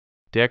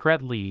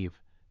decret leave,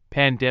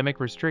 pandemic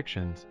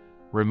restrictions,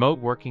 remote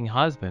working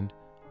husband,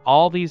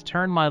 all these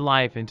turned my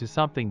life into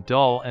something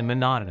dull and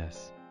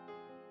monotonous.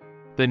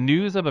 The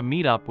news of a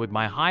meetup with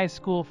my high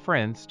school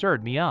friends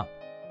stirred me up.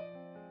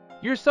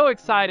 "You're so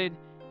excited.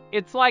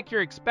 It's like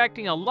you're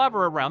expecting a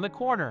lover around the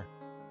corner,"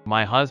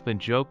 my husband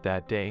joked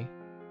that day.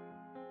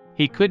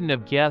 He couldn't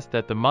have guessed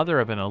that the mother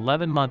of an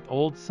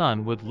 11-month-old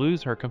son would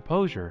lose her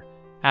composure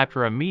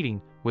after a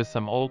meeting with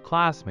some old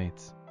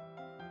classmates.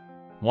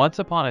 Once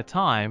upon a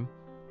time,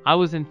 I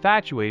was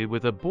infatuated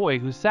with a boy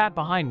who sat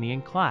behind me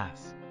in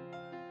class.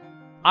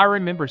 I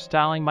remember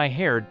styling my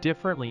hair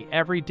differently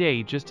every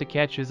day just to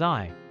catch his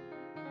eye.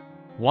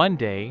 One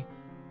day,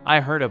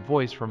 I heard a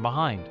voice from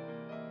behind.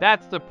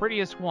 "That's the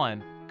prettiest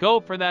one. Go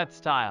for that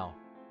style."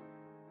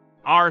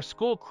 Our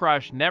school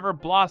crush never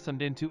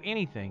blossomed into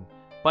anything,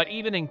 but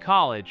even in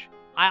college,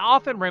 I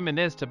often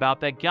reminisced about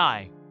that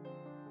guy.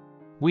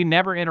 We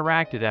never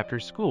interacted after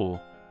school,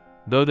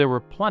 though there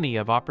were plenty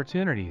of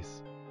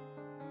opportunities.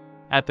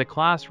 At the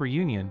class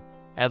reunion,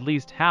 at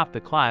least half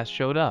the class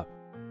showed up.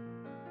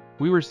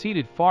 We were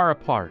seated far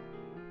apart,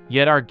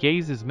 yet our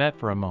gazes met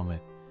for a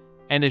moment,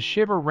 and a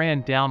shiver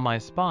ran down my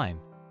spine.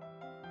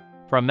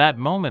 From that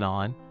moment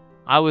on,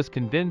 I was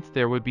convinced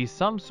there would be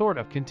some sort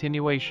of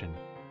continuation.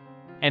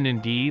 And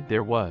indeed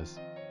there was.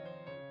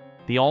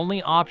 The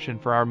only option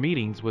for our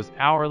meetings was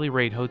hourly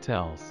rate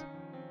hotels.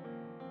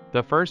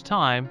 The first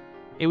time,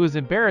 it was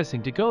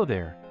embarrassing to go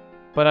there,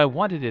 but I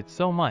wanted it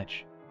so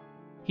much.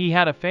 He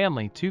had a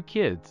family, 2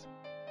 kids.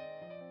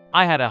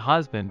 I had a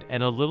husband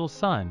and a little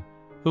son,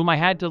 whom I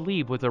had to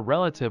leave with a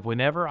relative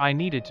whenever I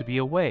needed to be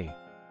away.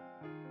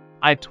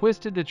 I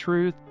twisted the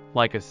truth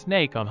like a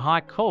snake on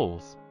hot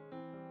coals.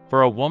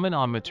 For a woman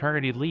on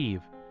maternity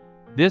leave,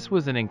 this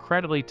was an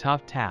incredibly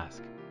tough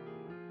task.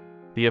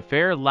 The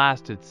affair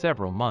lasted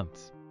several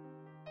months.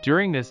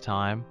 During this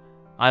time,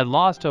 I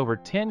lost over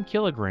 10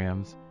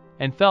 kilograms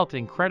and felt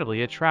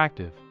incredibly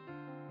attractive.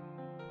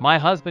 My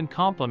husband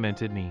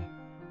complimented me,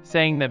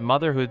 saying that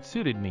motherhood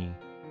suited me.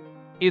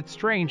 It's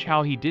strange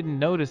how he didn't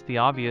notice the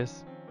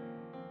obvious.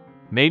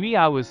 Maybe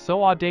I was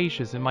so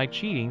audacious in my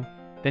cheating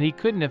that he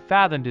couldn't have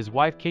fathomed his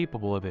wife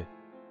capable of it.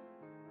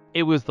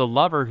 It was the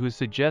lover who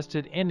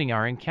suggested ending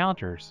our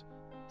encounters,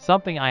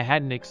 something I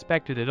hadn't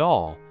expected at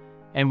all,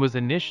 and was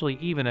initially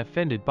even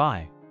offended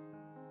by.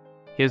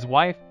 His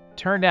wife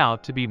turned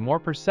out to be more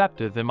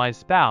perceptive than my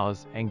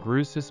spouse and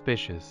grew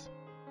suspicious.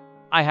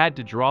 I had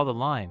to draw the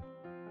line.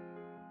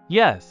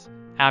 Yes,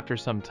 after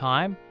some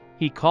time,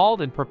 he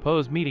called and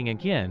proposed meeting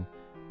again,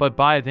 but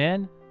by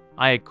then,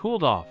 I had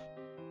cooled off.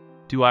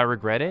 Do I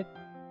regret it?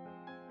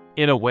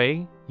 In a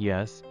way,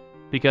 yes,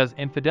 because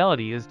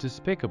infidelity is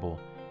despicable,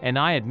 and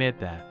I admit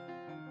that.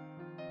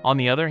 On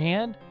the other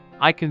hand,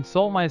 I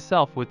console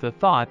myself with the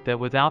thought that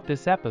without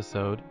this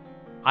episode,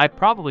 I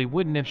probably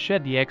wouldn't have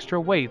shed the extra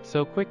weight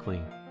so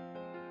quickly.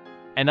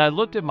 And I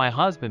looked at my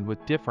husband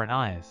with different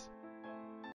eyes.